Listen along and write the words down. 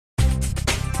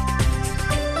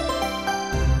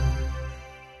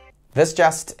This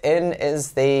just in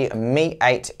is the Mi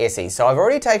 8 SE. So I've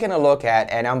already taken a look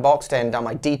at and unboxed and done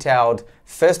my detailed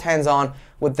first hands-on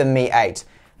with the Mi 8.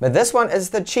 But this one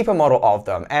is the cheaper model of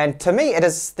them. And to me, it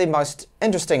is the most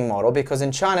interesting model because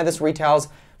in China, this retails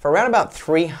for around about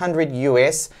 300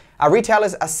 US. Our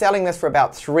retailers are selling this for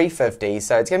about 350,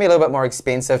 so it's going to be a little bit more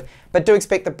expensive, but do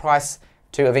expect the price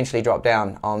to eventually drop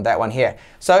down on that one here.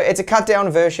 So it's a cut down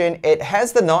version. It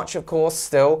has the notch, of course,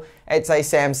 still. It's a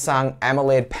Samsung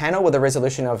AMOLED panel with a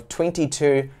resolution of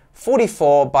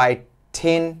 2244 by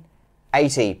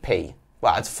 1080p.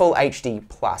 Well, it's full HD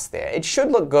plus there. It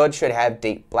should look good, should have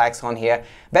deep blacks on here.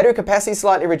 Battery capacity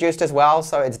slightly reduced as well,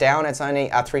 so it's down. It's only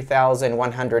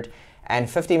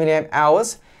 3,150 milliamp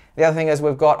hours. The other thing is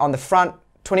we've got on the front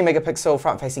 20 megapixel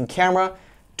front-facing camera,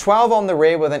 12 on the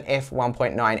rear with an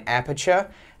f1.9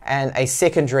 aperture, and a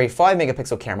secondary 5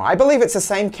 megapixel camera. I believe it's the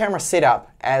same camera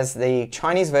setup as the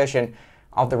Chinese version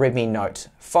of the Redmi Note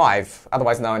 5,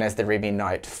 otherwise known as the Redmi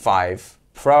Note 5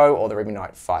 Pro or the Redmi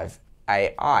Note 5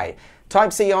 AI.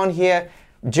 Type-C on here,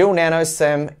 dual nano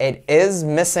SIM. It is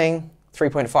missing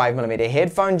 3.5mm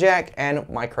headphone jack and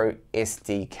micro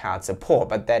SD card support,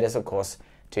 but that is of course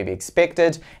to be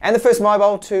expected. And the first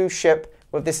mobile to ship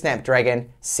with the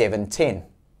Snapdragon 710.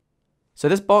 So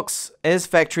this box is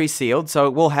factory sealed, so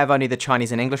it will have only the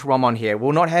Chinese and English ROM on here. It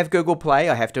will not have Google Play.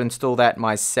 I have to install that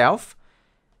myself.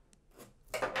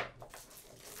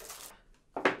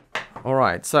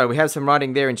 Alright, so we have some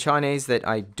writing there in Chinese that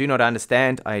I do not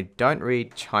understand. I don't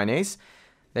read Chinese.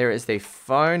 There is the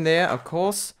phone there, of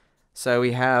course. So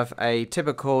we have a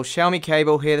typical Xiaomi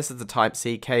cable here. This is the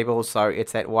Type-C cable, so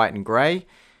it's that white and grey.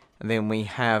 And then we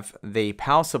have the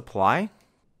power supply.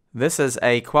 This is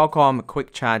a Qualcomm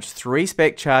Quick Charge 3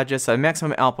 spec charger, so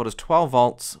maximum output is 12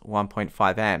 volts,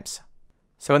 1.5 amps.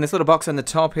 So in this little box on the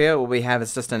top here, what we have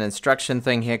is just an instruction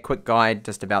thing here, quick guide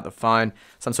just about the phone,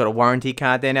 some sort of warranty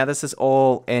card there. Now this is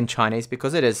all in Chinese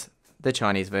because it is the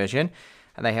Chinese version.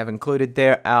 And they have included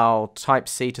there our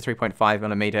Type-C to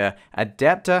 3.5mm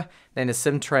adapter, then a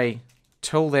SIM tray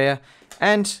tool there,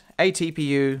 and a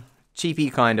TPU cheapy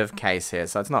kind of case here.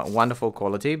 So it's not wonderful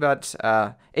quality, but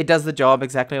it does the job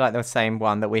exactly like the same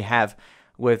one that we have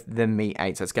with the Mi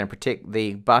 8. So it's going to protect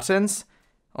the buttons.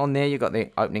 On there, you've got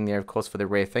the opening there, of course, for the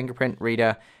rear fingerprint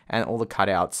reader and all the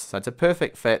cutouts. So it's a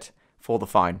perfect fit for the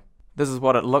phone. This is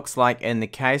what it looks like in the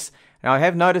case. Now I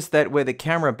have noticed that where the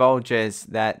camera bulges,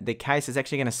 that the case is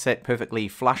actually going to sit perfectly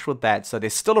flush with that. So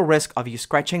there's still a risk of you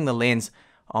scratching the lens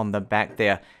on the back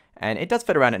there. And it does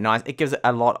fit around it nice. It gives it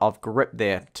a lot of grip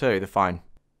there too, the phone.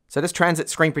 So this transit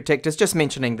screen protector is just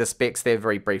mentioning the specs there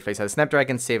very briefly. So the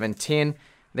Snapdragon 710,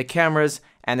 the cameras,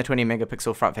 and the 20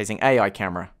 megapixel front-facing AI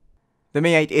camera. The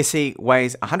Mi 8 SE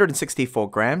weighs 164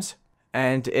 grams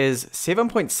and is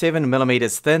 7.7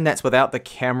 millimeters thin. That's without the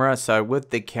camera. So with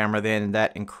the camera then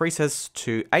that increases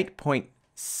to 8.6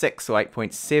 or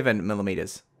 8.7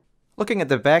 millimeters. Looking at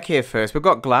the back here first, we've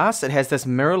got glass. It has this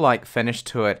mirror-like finish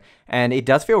to it, and it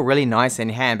does feel really nice in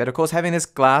hand, but of course having this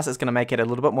glass is going to make it a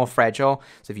little bit more fragile,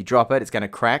 so if you drop it, it's going to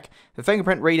crack. The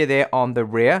fingerprint reader there on the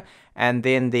rear, and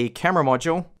then the camera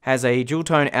module has a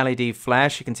dual-tone LED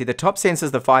flash. You can see the top sensor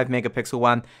is the 5 megapixel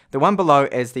one. The one below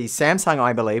is the Samsung,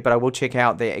 I believe, but I will check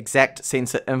out the exact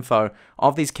sensor info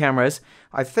of these cameras.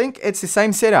 I think it's the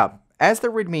same setup as the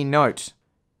Redmi Note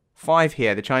 5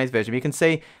 here, the Chinese version. You can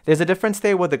see there's a difference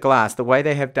there with the glass. The way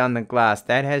they have done the glass,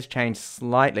 that has changed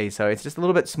slightly. So it's just a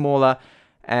little bit smaller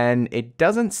and it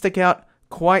doesn't stick out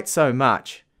quite so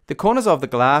much. The corners of the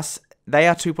glass, they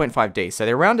are 2.5D, so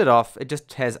they're rounded off. It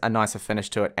just has a nicer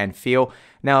finish to it and feel.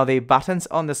 Now the buttons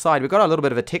on the side, we've got a little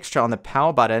bit of a texture on the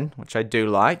power button, which I do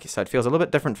like. So it feels a little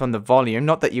bit different from the volume.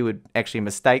 Not that you would actually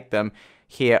mistake them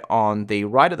here on the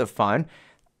right of the phone.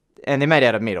 And they're made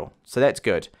out of metal, so that's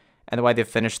good. And the way they've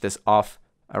finished this off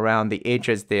around the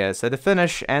edges there. So the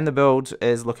finish and the build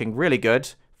is looking really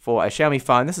good for a Xiaomi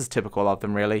phone. This is typical of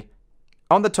them, really.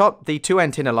 On the top, the two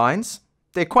antenna lines,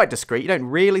 they're quite discreet. You don't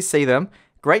really see them.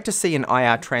 Great to see an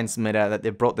IR transmitter that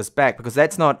they've brought this back because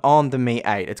that's not on the Mi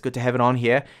 8. It's good to have it on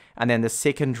here. And then the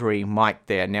secondary mic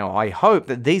there. Now, I hope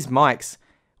that these mics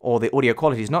or the audio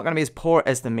quality is not going to be as poor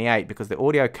as the Mi 8 because the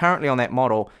audio currently on that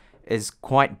model is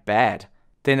quite bad.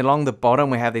 Then along the bottom,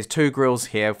 we have these two grills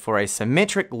here for a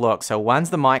symmetric look. So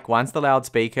one's the mic, one's the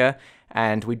loudspeaker.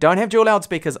 And we don't have dual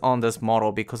loudspeakers on this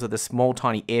model because of the small,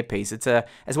 tiny earpiece.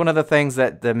 It's one of the things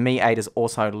that the Mi 8 is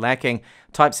also lacking.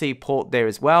 Type-C port there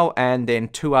as well, and then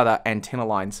two other antenna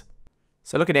lines.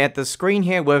 So looking at the screen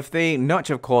here with the notch,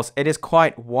 of course, it is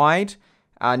quite wide.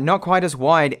 Not quite as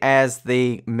wide as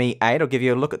the Mi 8. I'll give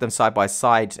you a look at them side by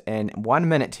side in 1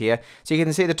 minute here. So you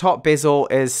can see the top bezel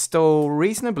is still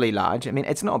reasonably large. I mean,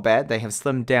 it's not bad. They have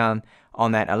slimmed down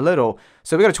on that a little.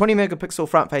 So we've got a 20 megapixel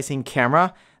front-facing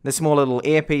camera, the small little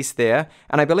earpiece there,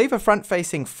 and I believe a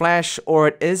front-facing flash, or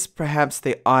it is perhaps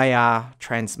the IR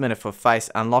transmitter for face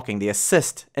unlocking, the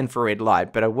assist infrared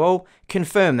light, but I will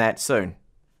confirm that soon.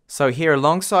 So here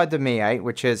alongside the Mi 8,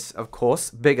 which is of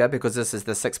course bigger because this is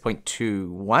the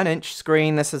 6.21 inch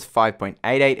screen, this is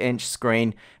 5.88 inch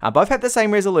screen. Both have the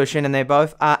same resolution and they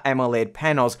both are AMOLED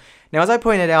panels. Now, as I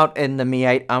pointed out in the Mi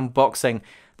 8 unboxing,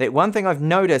 that one thing I've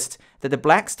noticed that the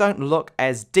blacks don't look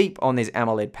as deep on these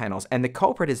AMOLED panels, and the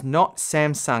culprit is not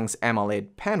Samsung's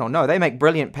AMOLED panel. No, they make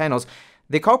brilliant panels.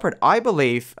 The culprit, I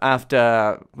believe, after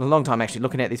a long time actually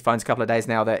looking at these phones, a couple of days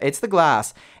now, that it's the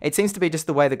glass. It seems to be just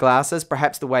the way the glass is,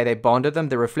 perhaps the way they bonded them.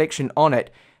 The reflection on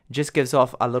it just gives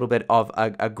off a little bit of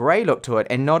a grey look to it,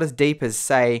 and not as deep as,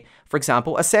 say, for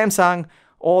example, a Samsung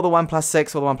or the OnePlus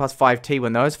 6 or the OnePlus 5T.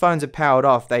 When those phones are powered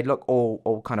off, they look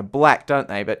all kind of black, don't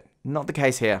they? But not the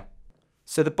case here.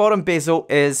 So the bottom bezel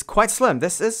is quite slim.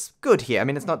 This is good here. I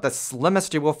mean, it's not the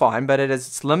slimmest you will find, but it is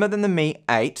slimmer than the Mi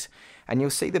 8. And you'll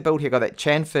see the build here got that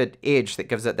chamfered edge that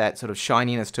gives it that sort of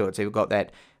shininess to it. So you've got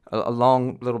that a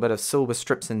long little bit of silver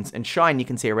strips and shine you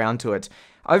can see around to it.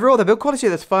 Overall, the build quality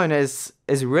of this phone is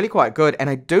really quite good, and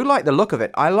I do like the look of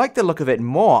it. I like the look of it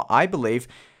more, I believe.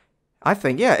 I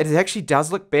think, yeah, it actually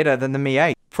does look better than the Mi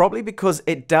 8. Probably because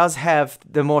it does have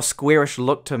the more squarish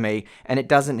look to me, and it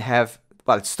doesn't have,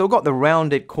 well, it's still got the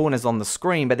rounded corners on the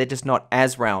screen, but they're just not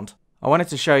as round. I wanted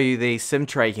to show you the SIM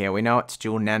tray here. We know it's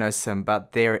dual nano SIM,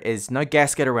 but there is no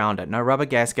gasket around it, no rubber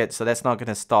gasket, so that's not going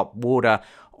to stop water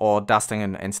or dusting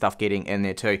and stuff getting in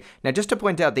there too. Now, just to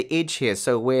point out the edge here,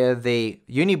 so where the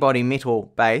unibody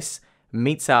metal base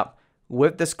meets up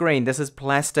with the screen, this is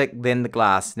plastic, then the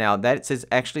glass. Now, that is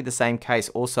actually the same case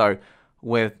also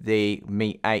with the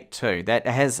Mi 8 too. That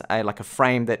has like a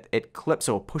frame that it clips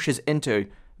or pushes into,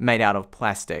 made out of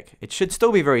plastic. It should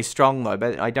still be very strong though,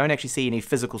 but I don't actually see any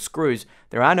physical screws.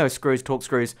 There are no screws, torque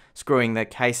screws, screwing the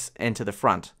case into the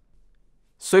front.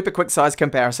 Super quick size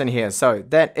comparison here. So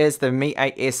that is the Mi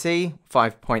 8 SE,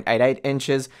 5.88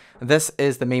 inches. This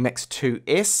is the Mi Mix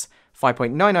 2S,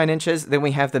 5.99 inches. Then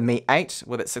we have the Mi 8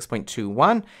 with its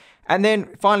 6.21. And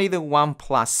then finally the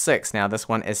OnePlus 6. Now this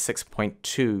one is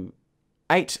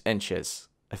 6.28 inches,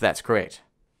 if that's correct.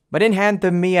 But in hand,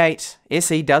 the Mi 8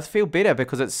 SE does feel better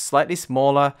because it's slightly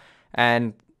smaller,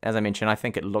 and as I mentioned, I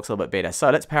think it looks a little bit better. So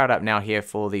let's power it up now here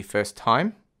for the first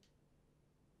time.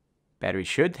 Battery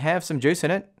should have some juice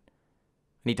in it. I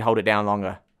need to hold it down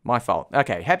longer. My fault.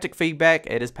 Okay, haptic feedback,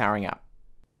 it is powering up.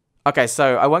 Okay,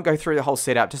 so I won't go through the whole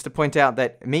setup, just to point out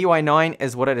that MIUI 9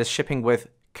 is what it is shipping with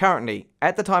currently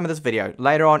at the time of this video.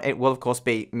 Later on, it will of course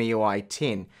be MIUI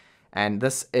 10, and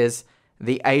this is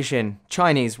the Asian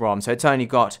Chinese ROM, so it's only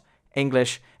got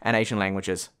English and Asian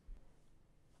languages.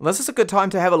 Well, this is a good time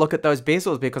to have a look at those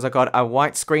bezels because I've got a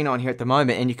white screen on here at the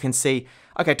moment, and you can see,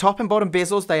 okay, top and bottom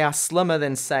bezels, they are slimmer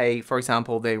than, say, for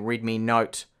example, the Redmi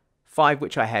Note 5,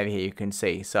 which I have here, you can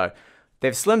see. So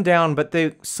they've slimmed down, but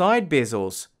the side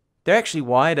bezels, they're actually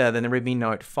wider than the Redmi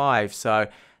Note 5. So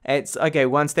it's, okay,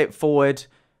 one step forward,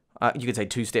 you could say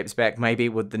 2 steps back maybe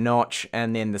with the notch,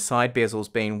 and then the side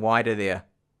bezels being wider there.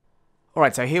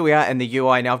 Alright, so here we are in the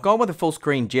UI. Now, I've gone with the full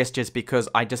screen gestures because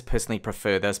I just personally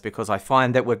prefer this, because I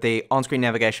find that with the on-screen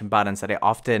navigation buttons that I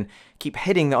often keep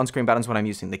hitting the on-screen buttons when I'm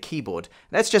using the keyboard.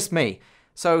 That's just me.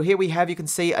 So here we have, you can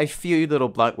see a few little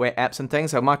bloatware apps and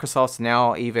things. So Microsoft's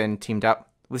now even teamed up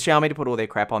with Xiaomi to put all their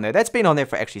crap on there. That's been on there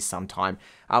for actually some time.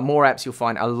 More apps, you'll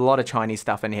find a lot of Chinese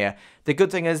stuff in here. The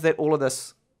good thing is that all of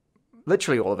this,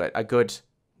 literally all of it, a good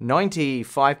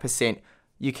 95%,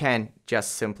 you can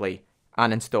just simply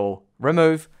uninstall,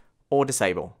 remove, or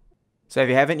disable. So if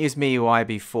you haven't used MIUI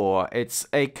before, it's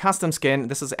a custom skin.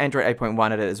 This is Android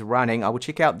 8.1 it is running. I will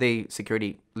check out the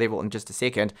security level in just a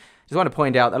second. Just want to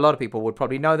point out, a lot of people would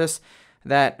probably know this,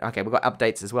 that, okay, we've got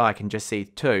updates as well, I can just see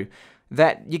too,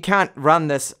 that you can't run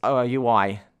this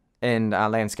UI in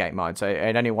landscape mode, so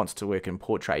it only wants to work in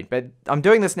portrait. But I'm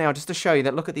doing this now just to show you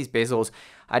that, look at these bezels.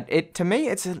 To me,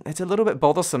 it's a little bit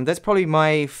bothersome. That's probably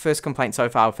my first complaint so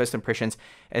far, first impressions,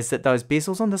 is that those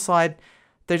bezels on the side,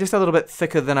 they're just a little bit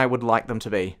thicker than I would like them to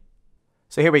be.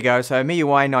 So here we go. So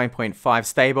MIUI 9.5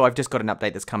 stable. I've just got an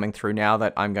update that's coming through now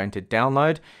that I'm going to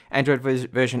download. Android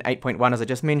version 8.1, as I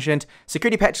just mentioned.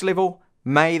 Security patch level,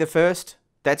 May the 1st.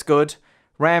 That's good.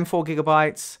 RAM 4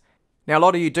 gigabytes. Now, a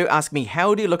lot of you do ask me,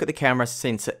 how do you look at the camera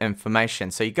sensor information?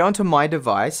 So you go into My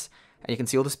Device, and you can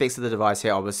see all the specs of the device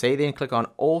here, obviously. Then click on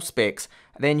All Specs.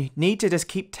 Then you need to just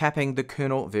keep tapping the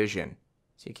kernel version.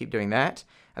 So you keep doing that,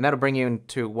 and that'll bring you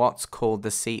into what's called the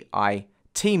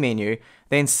CIT menu.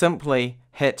 Then simply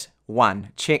hit 1,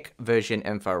 check version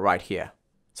info right here.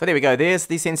 So there we go, there's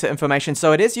the sensor information.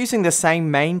 So it is using the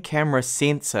same main camera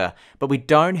sensor, but we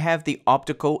don't have the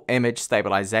optical image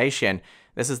stabilization.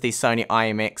 This is the Sony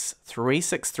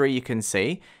IMX363 you can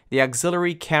see. The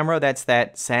auxiliary camera, that's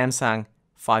that Samsung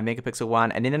 5 megapixel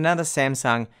one, and then another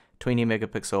Samsung 20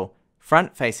 megapixel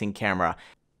front-facing camera.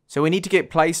 So we need to get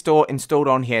Play Store installed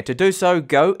on here. To do so,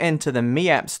 go into the Mi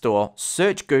App Store,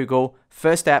 search Google,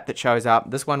 first app that shows up,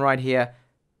 this one right here.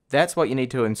 That's what you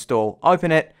need to install.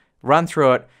 Open it, run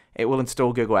through it, it will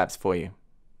install Google Apps for you.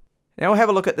 Now we'll have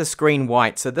a look at the screen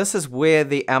white. So this is where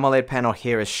the AMOLED panel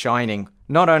here is shining.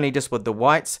 Not only just with the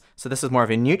whites, so this is more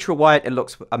of a neutral white, it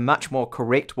looks a much more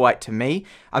correct white to me.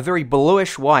 A very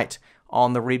bluish white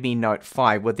on the Redmi Note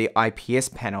 5 with the IPS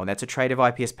panel. That's a trait of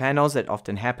IPS panels, that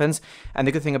often happens. And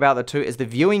the good thing about the two is the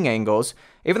viewing angles,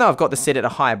 even though I've got this set at a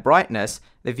higher brightness,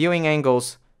 the viewing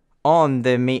angles on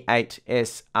the Mi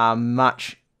 8S are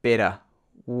much better,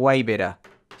 way better.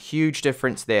 Huge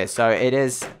difference there. So it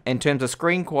is, in terms of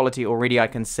screen quality already, I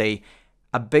can see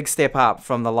a big step up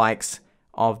from the likes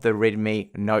of the Redmi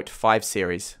Note 5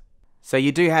 series. So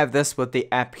you do have this with the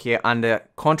app here under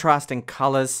contrasting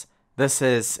colors. This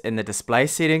is in the display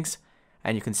settings,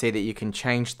 and you can see that you can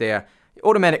change their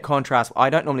automatic contrast. I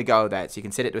don't normally go with that, so you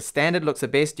can set it to standard, looks the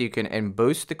best. You can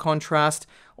boost the contrast,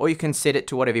 or you can set it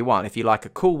to whatever you want. If you like a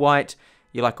cool white,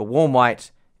 you like a warm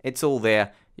white, it's all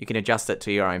there. You can adjust it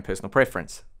to your own personal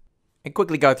preference. And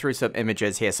quickly go through some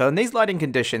images here. So in these lighting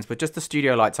conditions, with just the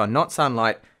studio lights on, not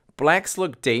sunlight, blacks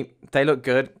look deep, they look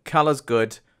good, colors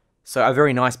good. So a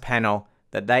very nice panel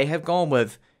that they have gone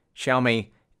with Xiaomi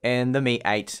in the Mi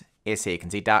 8 SE. You can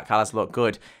see dark colors look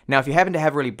good. Now if you happen to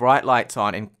have really bright lights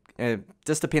on, and it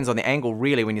just depends on the angle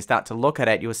really, when you start to look at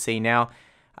it, you'll see now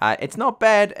it's not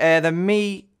bad. The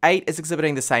Mi 8 is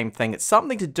exhibiting the same thing. It's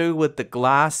something to do with the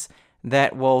glass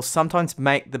that will sometimes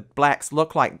make the blacks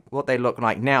look like what they look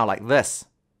like now, like this.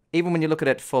 Even when you look at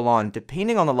it full on,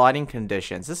 depending on the lighting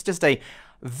conditions. This is just a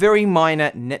very minor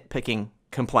nitpicking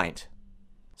complaint.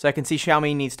 So I can see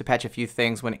Xiaomi needs to patch a few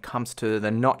things when it comes to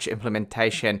the notch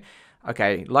implementation.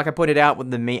 Okay, like I pointed out with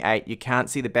the Mi 8, you can't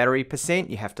see the battery percent.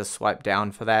 You have to swipe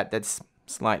down for that. That's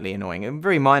slightly annoying. A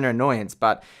very minor annoyance,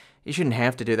 but you shouldn't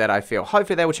have to do that, I feel.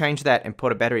 Hopefully they will change that and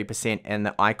put a battery percent in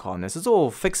the icon. This is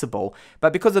all fixable,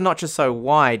 but because the notch is so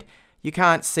wide, you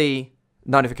can't see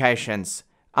notifications.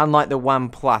 Unlike the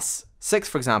OnePlus 6,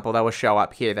 for example, they will show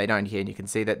up here. They don't here, and you can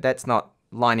see that that's not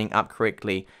lining up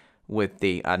correctly with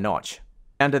the notch.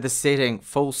 Under the setting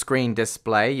full screen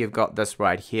display, you've got this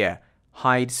right here,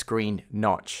 hide screen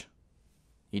notch.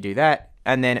 You do that,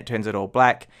 and then it turns it all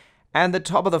black. And the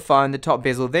top of the phone, the top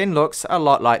bezel, then looks a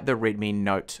lot like the Redmi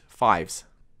Note 5s.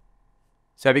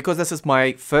 So because this is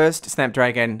my first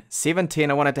Snapdragon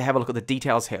 710, I wanted to have a look at the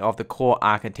details here of the core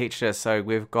architecture. So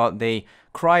we've got the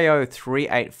Cryo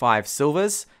 385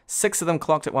 silvers, 6 of them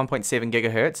clocked at 1.7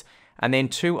 gigahertz, and then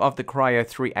 2 of the Cryo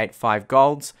 385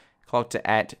 golds, clocked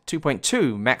at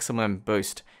 2.2 maximum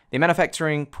boost. The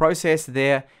manufacturing process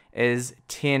there is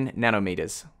 10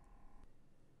 nanometers.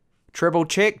 Treble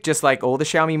check, just like all the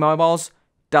Xiaomi mobiles,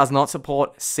 does not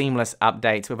support seamless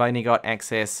updates. We've only got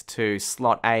access to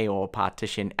slot A or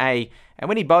partition A, and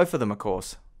we need both of them, of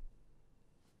course.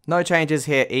 No changes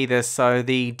here either, so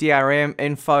the DRM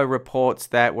info reports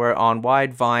that we're on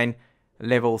Widevine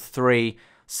level 3,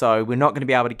 so we're not going to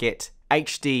be able to get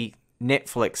HD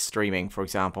Netflix streaming, for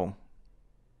example.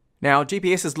 Now,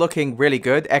 GPS is looking really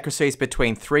good. Accuracy is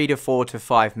between 3 to 4 to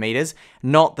 5 meters,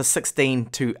 not the 16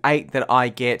 to 8 that I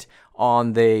get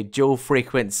on the dual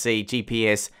frequency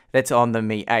GPS that's on the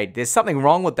Mi 8. There's something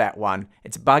wrong with that one.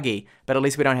 It's buggy, but at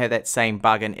least we don't have that same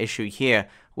bug and issue here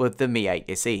with the Mi 8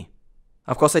 SE.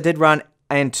 Of course, I did run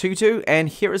Antutu, and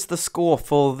here is the score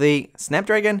for the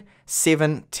Snapdragon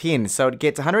 710. So it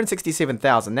gets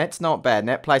 167,000. That's not bad, and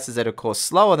that places it, of course,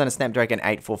 slower than a Snapdragon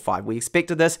 845. We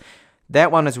expected this.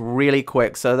 That one is really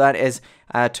quick, so that is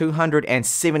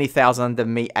 270,000, the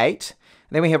Mi 8.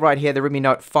 And then we have right here the Redmi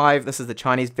Note 5. This is the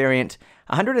Chinese variant,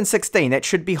 116. That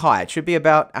should be high. It should be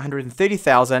about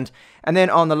 130,000. And then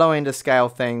on the low end of scale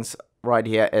things right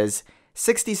here is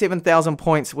 67,000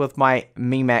 points with my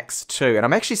Mi Max 2. And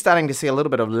I'm actually starting to see a little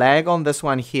bit of lag on this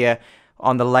one here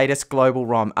on the latest global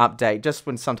ROM update, just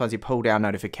when sometimes you pull down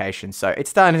notifications. So it's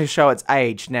starting to show its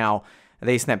age now,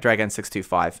 the Snapdragon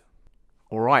 625.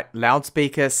 Alright,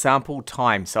 loudspeaker sample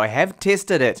time. So I have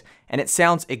tested it, and it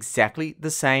sounds exactly the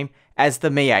same as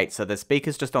the Mi 8. So the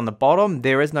speaker's just on the bottom.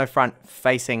 There is no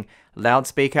front-facing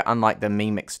loudspeaker, unlike the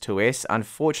Mi Mix 2S.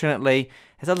 Unfortunately,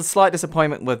 there's a slight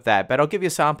disappointment with that, but I'll give you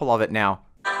a sample of it now.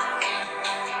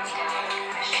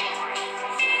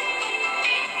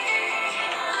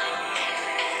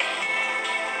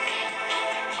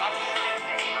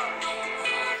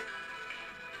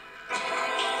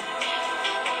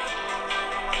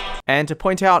 And to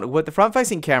point out with the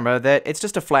front-facing camera that it's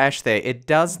just a flash there. It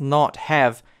does not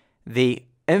have the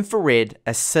infrared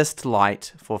assist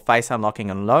light for face unlocking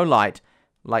in low light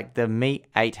like the Mi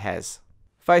 8 has.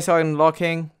 Face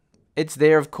unlocking, it's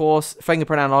there of course.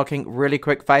 Fingerprint unlocking, really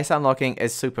quick. Face unlocking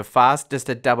is super fast. Just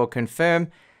to double confirm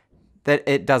that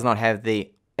it does not have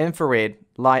the infrared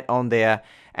light on there.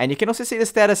 And you can also see the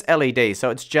status LED, so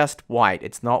it's just white.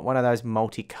 It's not one of those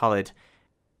multicolored.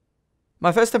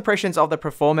 My first impressions of the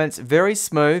performance, very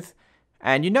smooth.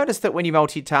 And you notice that when you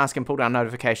multitask and pull down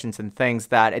notifications and things,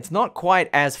 that it's not quite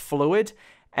as fluid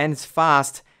and as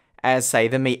fast as, say,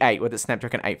 the Mi 8 with its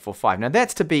Snapdragon 845. Now,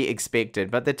 that's to be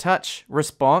expected, but the touch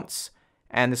response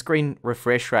and the screen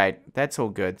refresh rate, that's all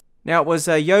good. Now, it was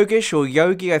Yogesh or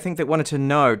Yogi, I think, that wanted to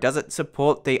know, does it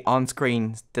support the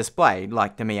on-screen display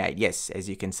like the Mi 8? Yes, as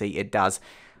you can see, it does.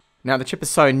 Now, the chip is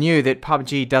so new that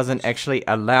PUBG doesn't actually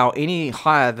allow any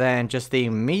higher than just the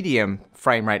medium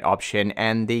frame rate option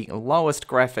and the lowest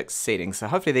graphics setting. So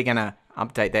hopefully they're going to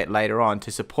update that later on to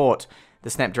support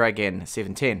the Snapdragon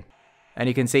 710. And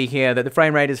you can see here that the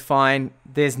frame rate is fine.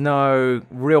 There's no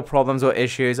real problems or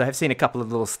issues. I have seen a couple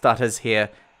of little stutters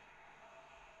here.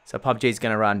 So PUBG is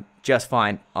going to run just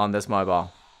fine on this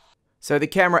mobile. So the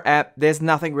camera app, there's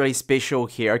nothing really special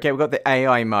here. Okay, we've got the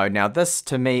AI mode. Now this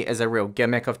to me is a real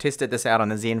gimmick. I've tested this out on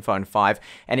the Zenfone 5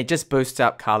 and it just boosts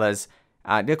up colors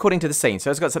according to the scene.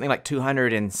 So it's got something like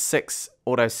 206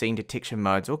 auto scene detection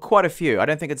modes, or quite a few. I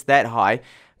don't think it's that high,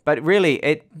 but really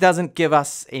it doesn't give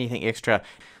us anything extra.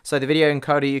 So the video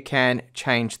encoder, you can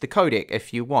change the codec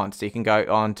if you want. So you can go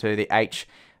on to the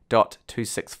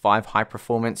H.265 high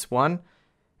performance one.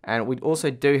 And we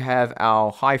also do have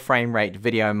our high frame rate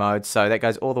video mode, so that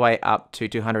goes all the way up to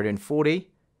 240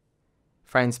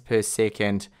 frames per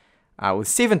second with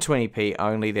 720p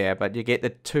only there, but you get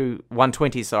the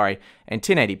 120, sorry, and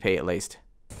 1080p at least.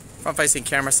 Front-facing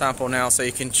camera sample now, so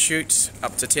you can shoot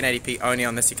up to 1080p only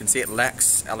on this. You can see it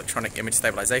lacks electronic image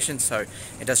stabilization, so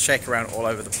it does shake around all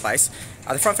over the place.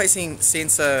 The front-facing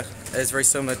sensor is very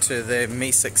similar to the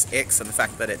Mi 6X in the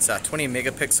fact that it's 20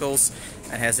 megapixels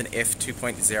and has an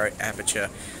f2.0 aperture.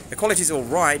 The quality is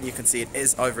alright. You can see it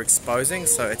is overexposing,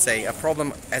 so it's a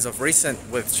problem as of recent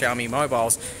with Xiaomi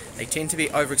mobiles. They tend to be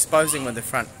overexposing with the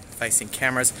front-facing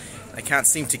cameras. They can't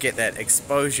seem to get that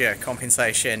exposure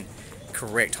compensation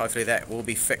correct. Hopefully that will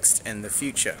be fixed in the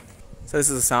future. So this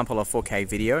is a sample of 4K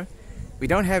video. We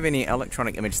don't have any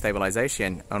electronic image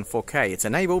stabilization on 4K. It's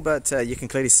enabled, but you can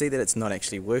clearly see that it's not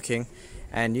actually working,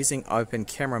 and using open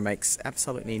camera makes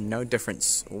absolutely no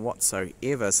difference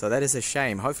whatsoever, so that is a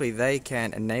shame. Hopefully they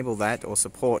can enable that or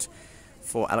support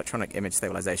for electronic image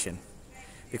stabilization,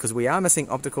 because we are missing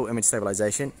optical image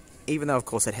stabilization, even though of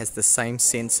course it has the same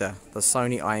sensor, the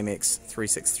Sony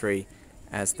IMX363,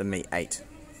 as the Mi 8.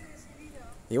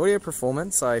 The audio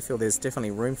performance, I feel there's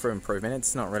definitely room for improvement.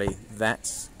 It's not really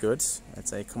that good.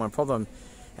 It's a common problem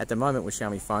at the moment with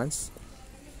Xiaomi phones.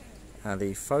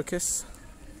 The focus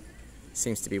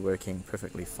seems to be working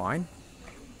perfectly fine.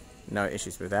 No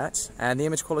issues with that. And the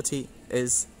image quality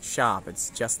is sharp. It's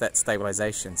just that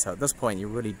stabilization. So at this point you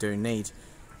really do need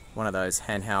one of those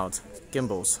handheld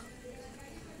gimbals.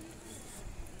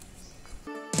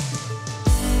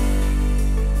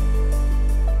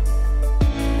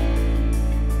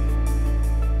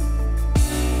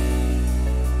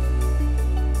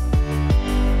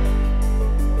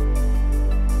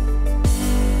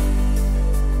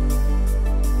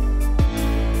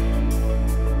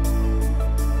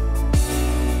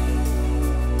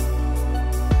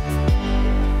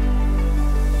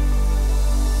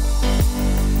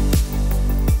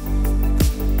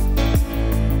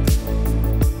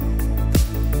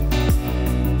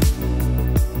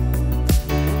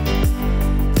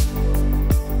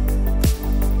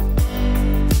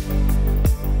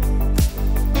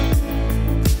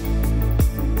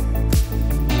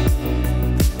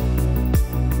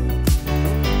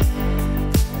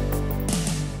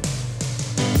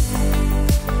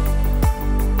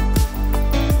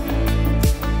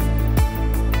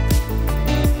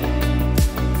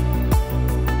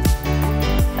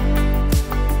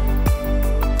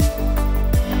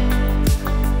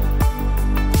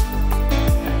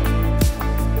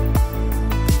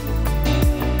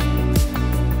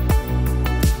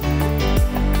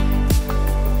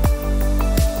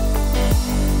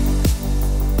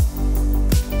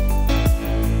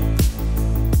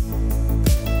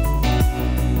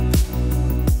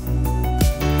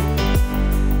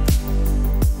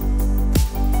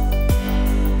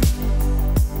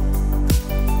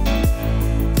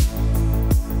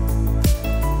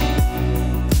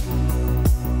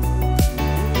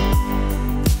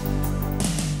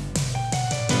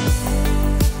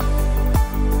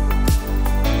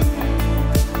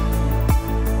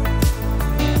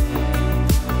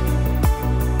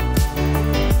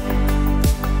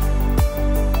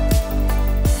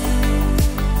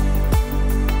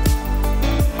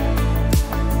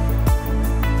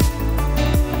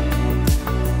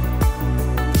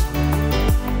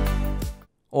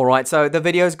 Alright, so the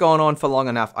video's gone on for long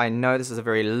enough. I know this is a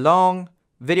very long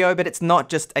video, but it's not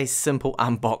just a simple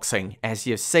unboxing, as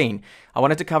you've seen. I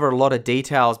wanted to cover a lot of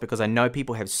details because I know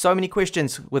people have so many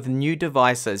questions with new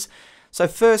devices. So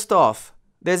first off,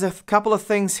 there's a couple of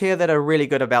things here that are really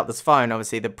good about this phone.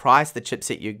 Obviously, the price, the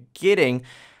chipset you're getting,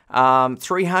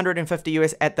 $350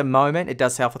 US at the moment. It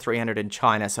does sell for $300 in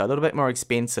China, so a little bit more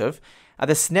expensive.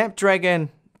 The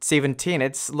Snapdragon 710,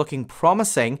 it's looking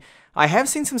promising. I have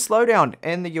seen some slowdown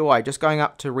in the UI, just going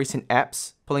up to recent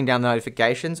apps, pulling down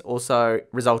notifications, also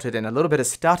resulted in a little bit of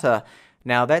stutter.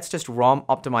 Now, that's just ROM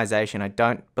optimization. I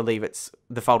don't believe it's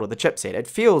the fault of the chipset. It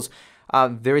feels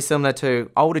very similar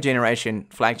to older generation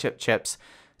flagship chips.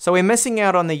 So we're missing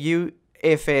out on the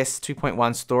UFS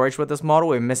 2.1 storage with this model.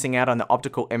 We're missing out on the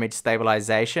optical image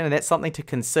stabilization, and that's something to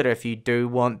consider if you do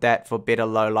want that for better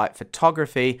low light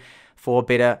photography, for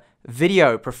better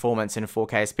video performance in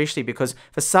 4K, especially because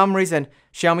for some reason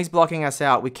Xiaomi's blocking us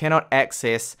out. We cannot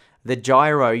access the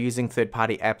gyro using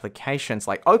third-party applications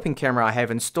like Open Camera I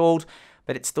have installed,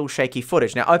 but it's still shaky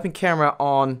footage. Now, Open Camera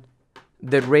on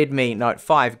the Redmi Note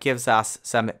 5 gives us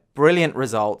some brilliant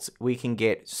results. We can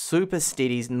get super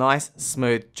steady, nice,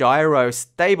 smooth, gyro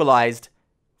stabilized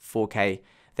 4K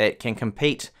that can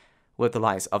compete with the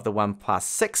likes of the OnePlus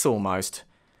 6 almost.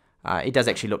 It does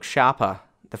actually look sharper,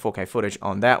 the 4K footage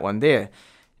on that one there.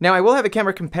 Now, I will have a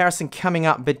camera comparison coming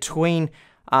up between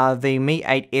the Mi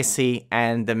 8 SE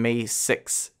and the Mi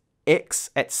 6X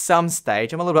at some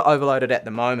stage. I'm a little bit overloaded at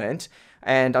the moment,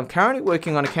 and I'm currently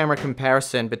working on a camera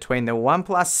comparison between the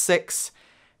OnePlus 6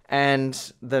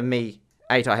 and the Mi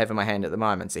 8 I have in my hand at the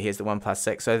moment. So here's the OnePlus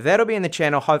 6. So that'll be in the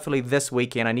channel hopefully this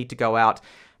weekend. I need to go out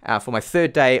for my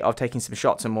third day of taking some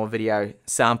shots and more video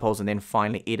samples, and then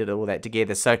finally edit all that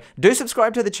together. So do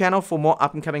subscribe to the channel for more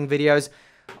up and coming videos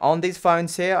on these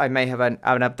phones here. I may have an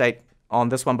update on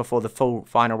this one before the full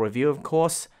final review, of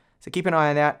course. So keep an eye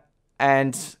on that,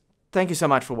 and thank you so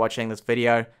much for watching this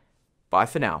video. Bye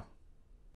for now.